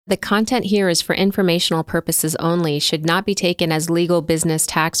The content here is for informational purposes only, should not be taken as legal, business,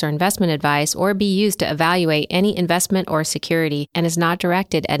 tax, or investment advice, or be used to evaluate any investment or security, and is not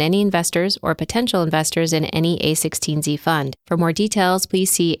directed at any investors or potential investors in any A16Z fund. For more details, please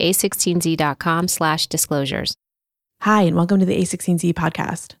see a16z.com/disclosures. Hi, and welcome to the A16Z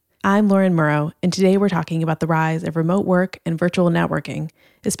podcast. I'm Lauren Murrow, and today we're talking about the rise of remote work and virtual networking,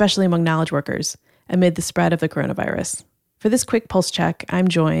 especially among knowledge workers, amid the spread of the coronavirus. For this quick pulse check, I'm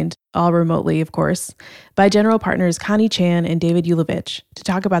joined, all remotely of course, by general partners Connie Chan and David Yulovich to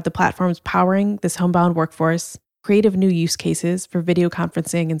talk about the platforms powering this homebound workforce, creative new use cases for video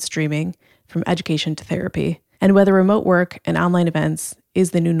conferencing and streaming, from education to therapy, and whether remote work and online events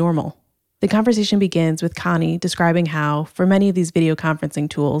is the new normal. The conversation begins with Connie describing how, for many of these video conferencing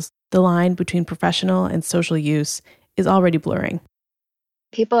tools, the line between professional and social use is already blurring.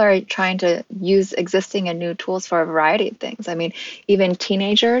 People are trying to use existing and new tools for a variety of things. I mean, even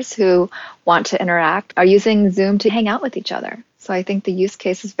teenagers who want to interact are using Zoom to hang out with each other. So I think the use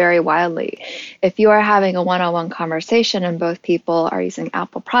case is very wildly. If you are having a one-on-one conversation and both people are using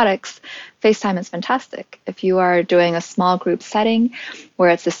Apple products, FaceTime is fantastic. If you are doing a small group setting where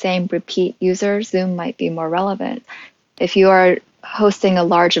it's the same repeat users, Zoom might be more relevant. If you are hosting a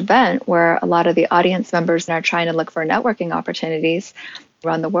large event where a lot of the audience members are trying to look for networking opportunities,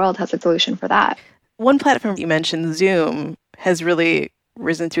 around the world has a solution for that. One platform you mentioned, Zoom, has really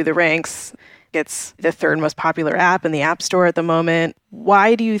risen through the ranks. It's the third most popular app in the App Store at the moment.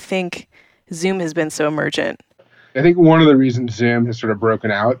 Why do you think Zoom has been so emergent? I think one of the reasons Zoom has sort of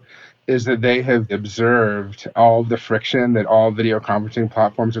broken out is that they have observed all of the friction that all video conferencing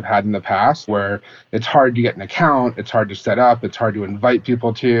platforms have had in the past, where it's hard to get an account, it's hard to set up, it's hard to invite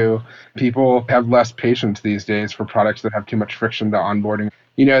people to. People have less patience these days for products that have too much friction to onboarding.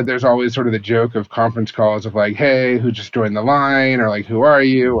 You know, there's always sort of the joke of conference calls of like, hey, who just joined the line? Or like, who are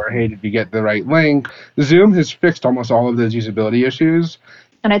you? Or hey, did you get the right link? Zoom has fixed almost all of those usability issues.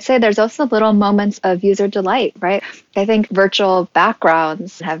 And I'd say there's also little moments of user delight, right? I think virtual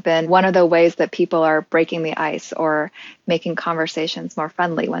backgrounds have been one of the ways that people are breaking the ice or making conversations more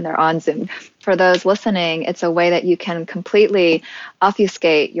friendly when they're on Zoom. For those listening, it's a way that you can completely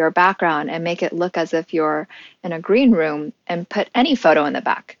obfuscate your background and make it look as if you're in a green room and put any photo in the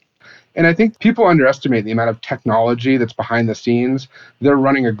back. And I think people underestimate the amount of technology that's behind the scenes. They're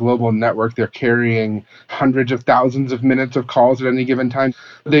running a global network. They're carrying hundreds of thousands of minutes of calls at any given time.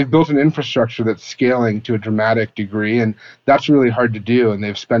 They've built an infrastructure that's scaling to a dramatic degree, and that's really hard to do. And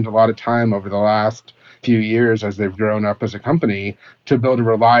they've spent a lot of time over the last few years as they've grown up as a company to build a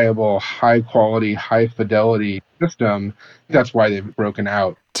reliable, high quality, high fidelity system. That's why they've broken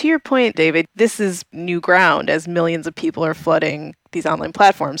out. To your point, David, this is new ground as millions of people are flooding these online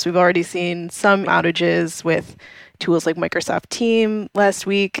platforms. We've already seen some outages with tools like Microsoft Teams last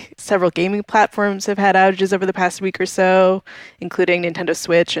week. Several gaming platforms have had outages over the past week or so, including Nintendo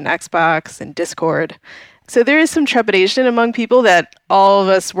Switch and Xbox and Discord. So there is some trepidation among people that all of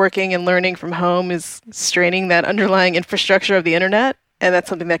us working and learning from home is straining that underlying infrastructure of the internet, and that's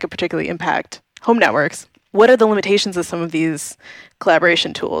something that could particularly impact home networks. What are the limitations of some of these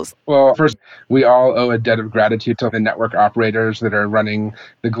collaboration tools? Well, first, we all owe a debt of gratitude to the network operators that are running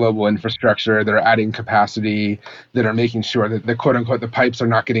the global infrastructure, that are adding capacity, that are making sure that the quote-unquote, the pipes are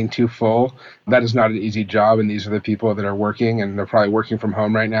not getting too full. That is not an easy job, and these are the people that are working, and they're probably working from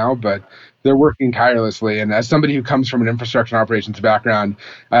home right now, but they're working tirelessly. And as somebody who comes from an infrastructure and operations background,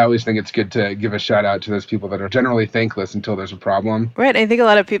 I always think it's good to give a shout out to those people that are generally thankless until there's a problem. Right. I think a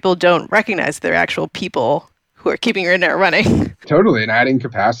lot of people don't recognize they're actual people who are keeping your internet running. Totally. And adding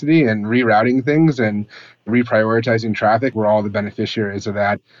capacity and rerouting things and reprioritizing traffic, we're all the beneficiaries of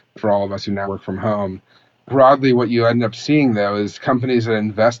that for all of us who now work from home. Broadly, what you end up seeing, though, is companies that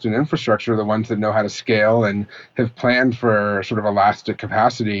invest in infrastructure are the ones that know how to scale and have planned for sort of elastic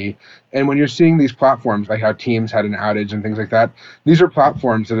capacity. And when you're seeing these platforms, like how Teams had an outage and things like that, these are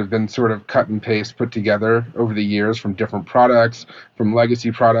platforms that have been sort of cut and paste, put together over the years from different products, from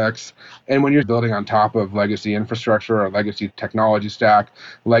legacy products. And when you're building on top of legacy infrastructure or legacy technology stack,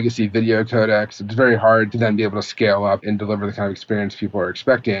 legacy video codecs, it's very hard to then be able to scale up and deliver the kind of experience people are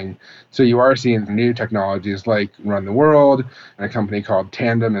expecting. So you are seeing new technologies like Run the World and a company called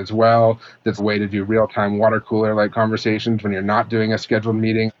Tandem as well. That's a way to do real-time water cooler-like conversations when you're not doing a scheduled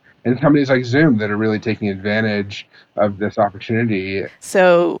meeting. And companies like Zoom that are really taking advantage of this opportunity.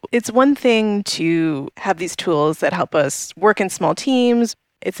 So it's one thing to have these tools that help us work in small teams.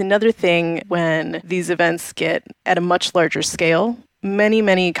 It's another thing when these events get at a much larger scale.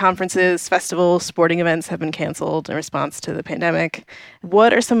 Many conferences, festivals, sporting events have been canceled in response to the pandemic.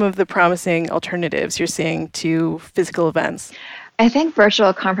 What are some of the promising alternatives you're seeing to physical events? I think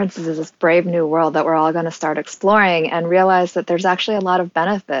virtual conferences is this brave new world that we're all going to start exploring and realize that there's actually a lot of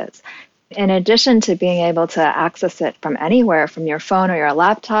benefits. In addition to being able to access it from anywhere, from your phone or your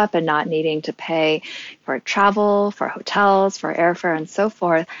laptop, and not needing to pay for travel, for hotels, for airfare, and so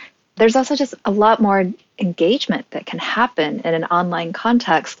forth, there's also just a lot more engagement that can happen in an online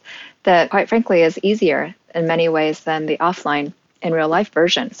context that, quite frankly, is easier in many ways than the offline in real life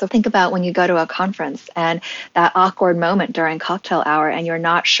version. So think about when you go to a conference and that awkward moment during cocktail hour and you're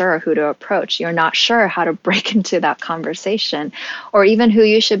not sure who to approach. You're not sure how to break into that conversation or even who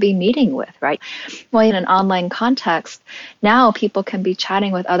you should be meeting with, right? Well, in an online context, now people can be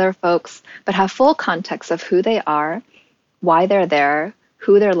chatting with other folks, but have full context of who they are, why they're there,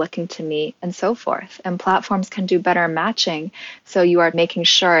 who they're looking to meet, and so forth. And platforms can do better matching, so you are making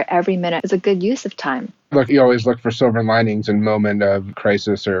sure every minute is a good use of time. Look, you always look for silver linings in moment of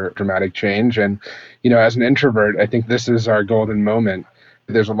crisis or dramatic change. And, as an introvert, I think this is our golden moment.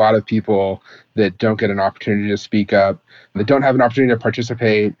 There's a lot of people that don't get an opportunity to speak up, that don't have an opportunity to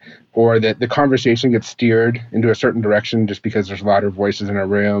participate, or that the conversation gets steered into a certain direction just because there's louder voices in a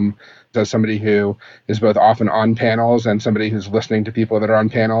room. As somebody who is both often on panels and somebody who's listening to people that are on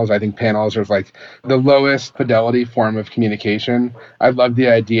panels, I think panels are like the lowest fidelity form of communication. I love the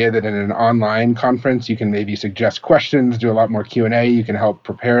idea that in an online conference, you can maybe suggest questions, do a lot more Q&A. You can help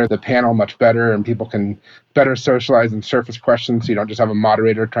prepare the panel much better, and people can better socialize and surface questions, so you don't just have a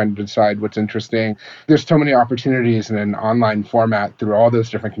moderator trying to decide what's interesting. There's so many opportunities in an online format through all those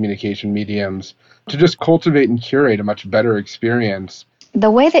different communication mediums to just cultivate and curate a much better experience. The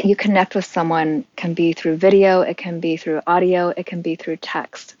way that you connect with someone can be through video, it can be through audio, it can be through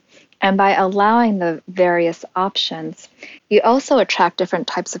text. And by allowing the various options, you also attract different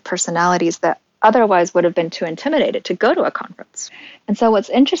types of personalities that otherwise would have been too intimidated to go to a conference. And so what's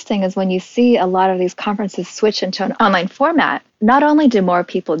interesting is when you see a lot of these conferences switch into an online format, not only do more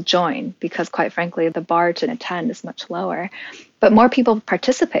people join, because quite frankly, the bar to attend is much lower, but more people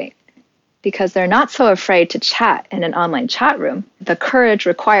participate because they're not so afraid to chat in an online chat room. The courage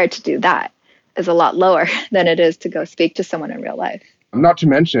required to do that is a lot lower than it is to go speak to someone in real life. Not to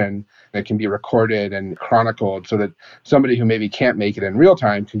mention, it can be recorded and chronicled so that somebody who maybe can't make it in real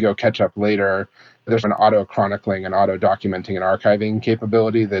time can go catch up later. There's an auto-chronicling and auto-documenting and archiving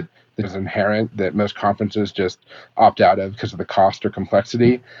capability that is inherent that most conferences just opt out of because of the cost or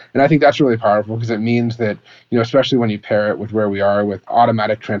complexity. And I think that's really powerful because it means that, especially when you pair it with where we are with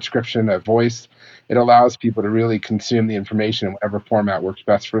automatic transcription of voice, it allows people to really consume the information in whatever format works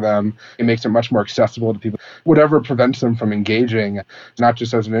best for them. It makes it much more accessible to people. Whatever prevents them from engaging, not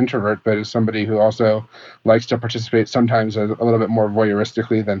just as an introvert, but as somebody who also likes to participate sometimes a little bit more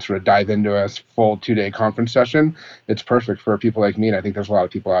voyeuristically than sort of dive into a full 2-day conference session. It's perfect for people like me, and I think there's a lot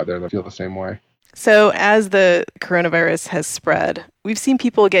of people out there that feel the same way. So as the coronavirus has spread, we've seen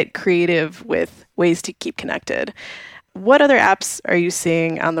people get creative with ways to keep connected. What other apps are you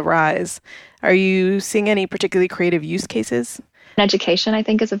seeing on the rise? Are you seeing any particularly creative use cases? Education, I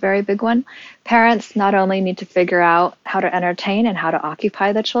think, is a very big one. Parents not only need to figure out how to entertain and how to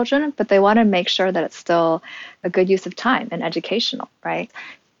occupy the children, but they want to make sure that it's still a good use of time and educational, right?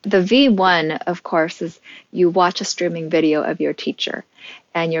 The V1, of course, is you watch a streaming video of your teacher,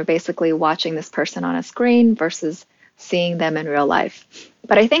 and you're basically watching this person on a screen versus seeing them in real life.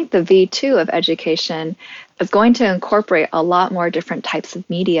 But I think the V2 of education is going to incorporate a lot more different types of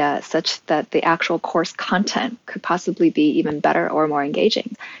media such that the actual course content could possibly be even better or more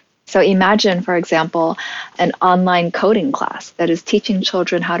engaging. So imagine, for example, an online coding class that is teaching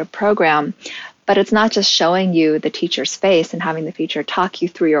children how to program, but it's not just showing you the teacher's face and having the teacher talk you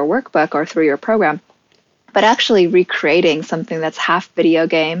through your workbook or through your program, but actually recreating something that's half video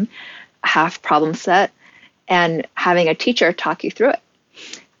game, half problem set, and having a teacher talk you through it.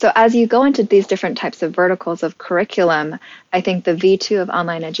 So as you go into these different types of verticals of curriculum, I think the V2 of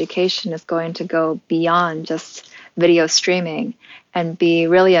online education is going to go beyond just video streaming and be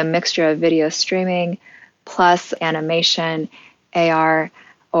really a mixture of video streaming plus animation, AR,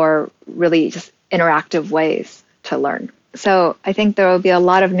 or really just interactive ways to learn. So I think there will be a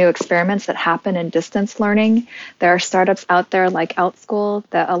lot of new experiments that happen in distance learning. There are startups out there like OutSchool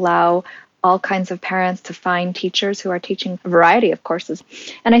that allow all kinds of parents to find teachers who are teaching a variety of courses.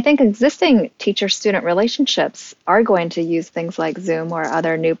 And I think existing teacher-student relationships are going to use things like Zoom or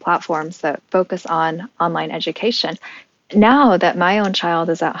other new platforms that focus on online education. Now that my own child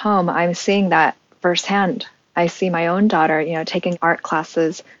is at home, I'm seeing that firsthand. I see my own daughter, taking art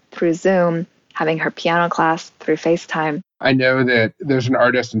classes through Zoom, having her piano class through FaceTime. I know that there's an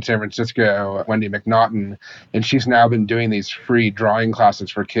artist in San Francisco, Wendy McNaughton, and she's now been doing these free drawing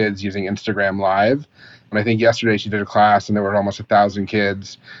classes for kids using Instagram Live. And I think yesterday she did a class and there were almost 1,000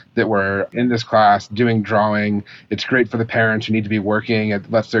 kids that were in this class doing drawing. It's great for the parents who need to be working. It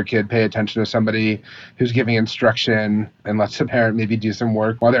lets their kid pay attention to somebody who's giving instruction and lets the parent maybe do some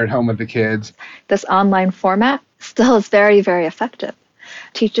work while they're at home with the kids. This online format still is very, very effective.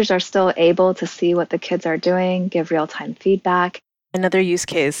 Teachers are still able to see what the kids are doing, give real-time feedback. Another use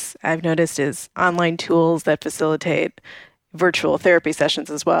case I've noticed is online tools that facilitate virtual therapy sessions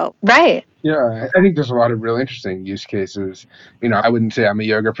as well. Right. Yeah, I think there's a lot of really interesting use cases. I wouldn't say I'm a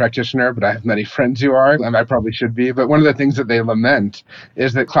yoga practitioner, but I have many friends who are, and I probably should be. But one of the things that they lament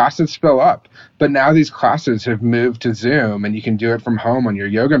is that classes fill up. But now these classes have moved to Zoom, and you can do it from home on your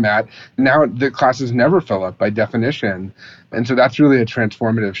yoga mat. Now the classes never fill up by definition. And so that's really a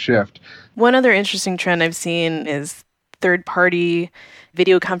transformative shift. One other interesting trend I've seen is third-party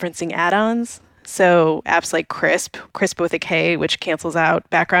video conferencing add-ons. So apps like Crisp with a K, which cancels out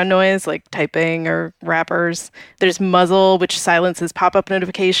background noise like typing or rappers. There's Muzzle, which silences pop-up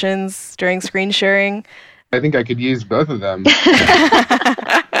notifications during screen sharing. I think I could use both of them.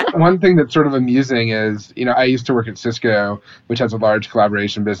 One thing that's sort of amusing is, I used to work at Cisco, which has a large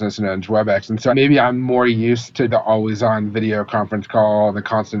collaboration business and owns WebEx. And so maybe I'm more used to the always-on video conference call, the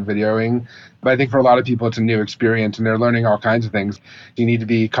constant videoing. But I think for a lot of people, it's a new experience and they're learning all kinds of things. You need to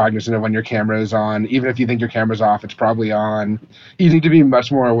be cognizant of when your camera is on. Even if you think your camera's off, it's probably on. You need to be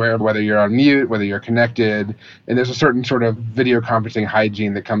much more aware of whether you're on mute, whether you're connected. And there's a certain sort of video conferencing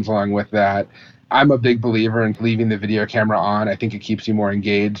hygiene that comes along with that. I'm a big believer in leaving the video camera on. I think it keeps you more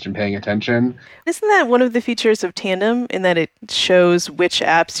engaged and paying attention. Isn't that one of the features of Tandem in that it shows which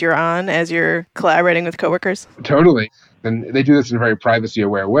apps you're on as you're collaborating with coworkers? Totally. And they do this in a very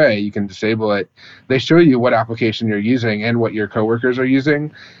privacy-aware way. You can disable it. They show you what application you're using and what your coworkers are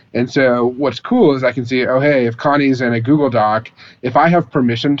using. And so what's cool is I can see, oh, hey, if Connie's in a Google Doc, if I have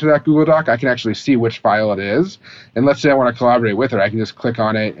permission to that Google Doc, I can actually see which file it is. And let's say I want to collaborate with her, I can just click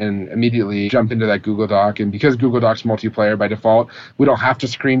on it and immediately jump into that Google Doc. And because Google Doc's multiplayer by default, we don't have to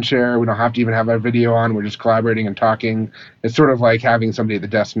screen share. We don't have to even have our video on. We're just collaborating and talking. It's sort of like having somebody at the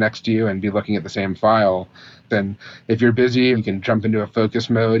desk next to you and be looking at the same file. And if you're busy, you can jump into a focus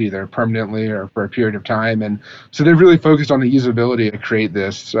mode either permanently or for a period of time. And so they're really focused on the usability to create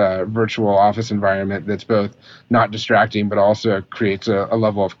this virtual office environment that's both not distracting, but also creates a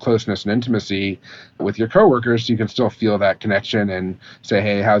level of closeness and intimacy with your coworkers so you can still feel that connection and say,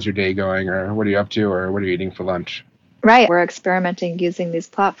 hey, how's your day going? Or what are you up to? Or what are you eating for lunch? Right. We're experimenting using these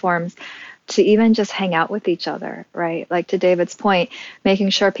platforms to even just hang out with each other, right? Like to David's point,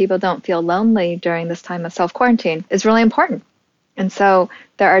 making sure people don't feel lonely during this time of self-quarantine is really important. And so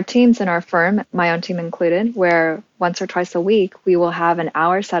there are teams in our firm, my own team included, where once or twice a week, we will have an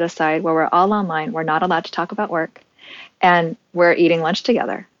hour set aside where we're all online. We're not allowed to talk about work and we're eating lunch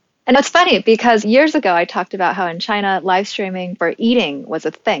together. And it's funny because years ago, I talked about how in China, live streaming for eating was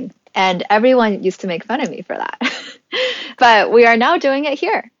a thing. And everyone used to make fun of me for that. But we are now doing it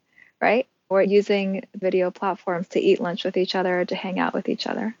here, right? We're using video platforms to eat lunch with each other, to hang out with each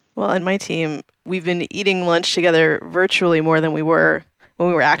other. Well, in my team, we've been eating lunch together virtually more than we were when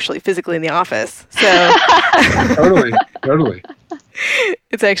we were actually physically in the office. So Totally.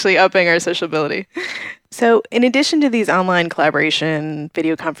 It's actually upping our sociability. So in addition to these online collaboration,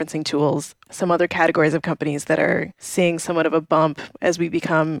 video conferencing tools, some other categories of companies that are seeing somewhat of a bump as we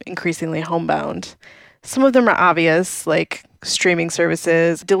become increasingly homebound. Some of them are obvious, like streaming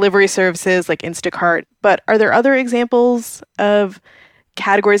services, delivery services like Instacart. But are there other examples of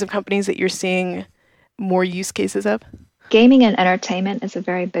categories of companies that you're seeing more use cases of? Gaming and entertainment is a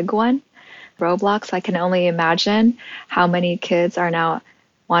very big one. Roblox, I can only imagine how many kids are now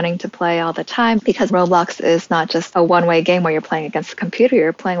wanting to play all the time because Roblox is not just a one-way game where you're playing against the computer,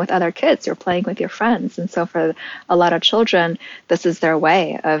 you're playing with other kids, you're playing with your friends. And so for a lot of children, this is their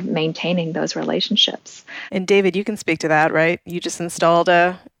way of maintaining those relationships. And David, you can speak to that, right? You just installed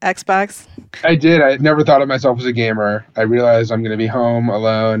a Xbox? I did. I never thought of myself as a gamer. I realized I'm going to be home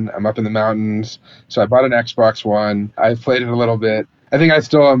alone. I'm up in the mountains. So I bought an Xbox One. I've played it a little bit. I think I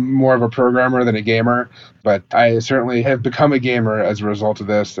still am more of a programmer than a gamer, but I certainly have become a gamer as a result of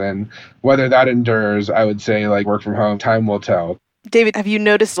this. And whether that endures, I would say like work from home, time will tell. David, have you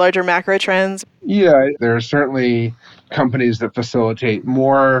noticed larger macro trends? Yeah, there are certainly companies that facilitate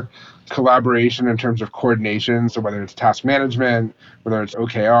more collaboration in terms of coordination. So whether it's task management, whether it's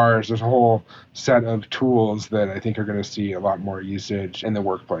OKRs, there's a whole set of tools that I think are going to see a lot more usage in the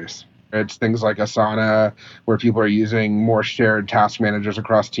workplace. It's things like Asana, where people are using more shared task managers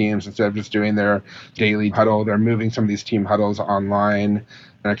across teams instead of just doing their daily huddle. They're moving some of these team huddles online.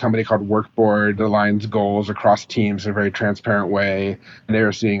 and a company called Workboard aligns goals across teams in a very transparent way. And they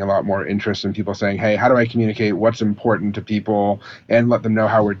are seeing a lot more interest in people saying, hey, how do I communicate what's important to people and let them know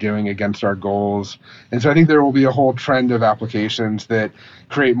how we're doing against our goals? And so I think there will be a whole trend of applications that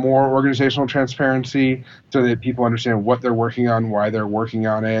create more organizational transparency so that people understand what they're working on, why they're working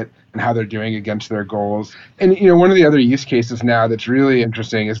on it, and how they're doing against their goals. And one of the other use cases now that's really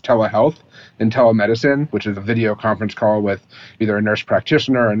interesting is telehealth and telemedicine, which is a video conference call with either a nurse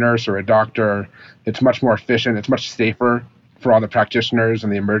practitioner, a nurse, or a doctor. It's much more efficient. It's much safer for all the practitioners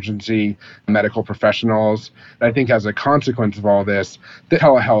and the emergency medical professionals. And I think as a consequence of all this, the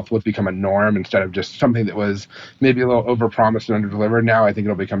telehealth will become a norm instead of just something that was maybe a little overpromised and underdelivered. Now I think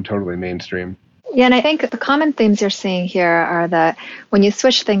it'll become totally mainstream. Yeah, and I think the common themes you're seeing here are that when you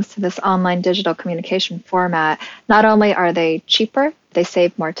switch things to this online digital communication format, not only are they cheaper, they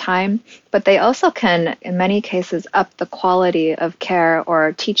save more time, but they also can, in many cases, up the quality of care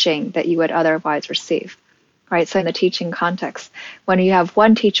or teaching that you would otherwise receive, right? So in the teaching context, when you have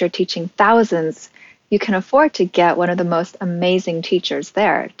one teacher teaching thousands, you can afford to get one of the most amazing teachers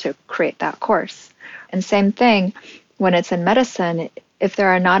there to create that course. And same thing, when it's in medicine, if there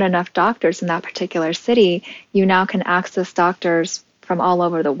are not enough doctors in that particular city, you now can access doctors from all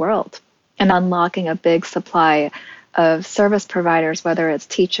over the world and unlocking a big supply of service providers, whether it's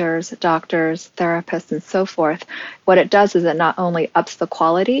teachers, doctors, therapists, and so forth. What it does is it not only ups the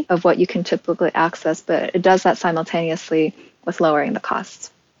quality of what you can typically access, but it does that simultaneously with lowering the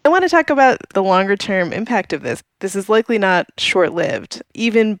costs. I want to talk about the longer term impact of this. This is likely not short-lived.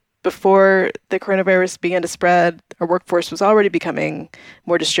 Even before the coronavirus began to spread, our workforce was already becoming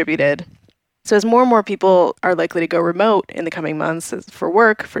more distributed. So as more and more people are likely to go remote in the coming months for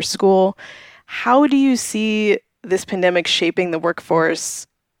work, for school, how do you see this pandemic shaping the workforce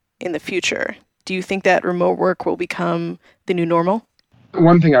in the future? Do you think that remote work will become the new normal?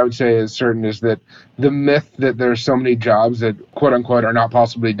 One thing I would say is certain is that the myth that there's so many jobs that quote unquote are not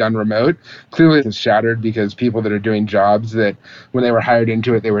possibly done remote clearly is shattered, because people that are doing jobs that when they were hired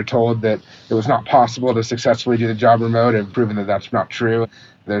into it, they were told that it was not possible to successfully do the job remote, have proven that that's not true.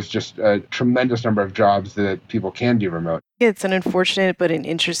 There's just a tremendous number of jobs that people can do remote. It's an unfortunate but an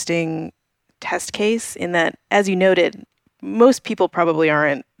interesting test case in that, as you noted, most people probably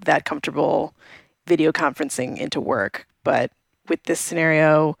aren't that comfortable video conferencing into work, but with this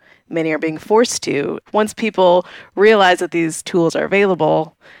scenario, many are being forced to. Once people realize that these tools are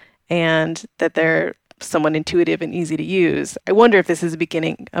available and that they're somewhat intuitive and easy to use, I wonder if this is the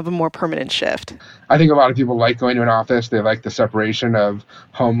beginning of a more permanent shift. I think a lot of people like going to an office. They like the separation of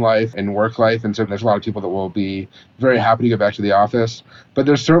home life and work life. And so there's a lot of people that will be very happy to go back to the office. But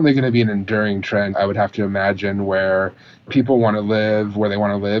there's certainly going to be an enduring trend, I would have to imagine, where people want to live where they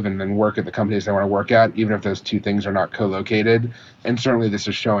want to live and then work at the companies they want to work at, even if those two things are not co-located. And certainly this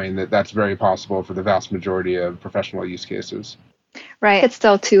is showing that that's very possible for the vast majority of professional use cases. Right. It's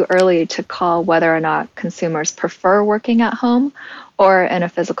still too early to call whether or not consumers prefer working at home or in a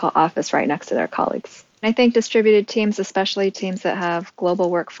physical office right next to their colleagues. I think distributed teams, especially teams that have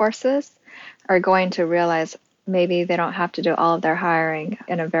global workforces, are going to realize maybe they don't have to do all of their hiring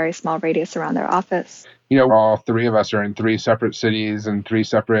in a very small radius around their office. All three of us are in 3 separate cities and 3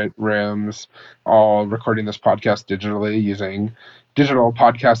 separate rooms, all recording this podcast digitally using digital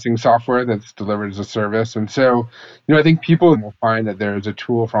podcasting software that's delivered as a service. And so, I think people will find that there's a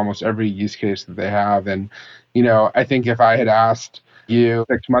tool for almost every use case that they have. And, I think if I had asked you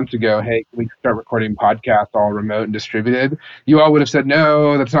 6 months ago, hey, can we start recording podcasts all remote and distributed? You all would have said,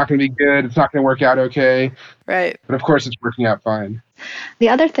 no, that's not going to be good. It's not going to work out okay. Right. But of course, it's working out fine. The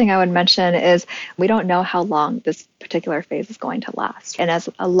other thing I would mention is we don't know how long this particular phase is going to last. And as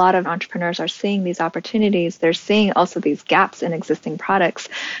a lot of entrepreneurs are seeing these opportunities, they're seeing also these gaps in existing products.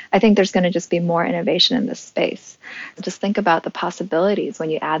 I think there's going to just be more innovation in this space. Just think about the possibilities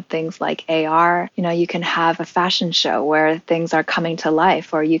when you add things like AR. You can have a fashion show where things are coming to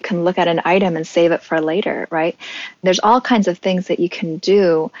life, or you can look at an item and save it for later, right? There's all kinds of things that you can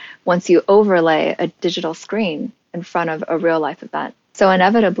do once you overlay a digital screen in front of a real life event. So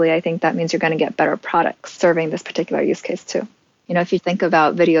inevitably, I think that means you're going to get better products serving this particular use case too. If you think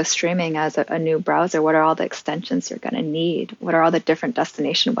about video streaming as a new browser, what are all the extensions you're going to need? What are all the different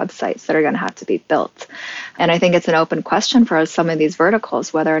destination websites that are going to have to be built? And I think it's an open question for some of these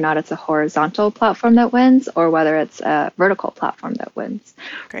verticals, whether or not it's a horizontal platform that wins or whether it's a vertical platform that wins.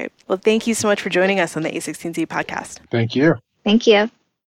 Great. Well, thank you so much for joining us on the A16Z podcast. Thank you. Thank you.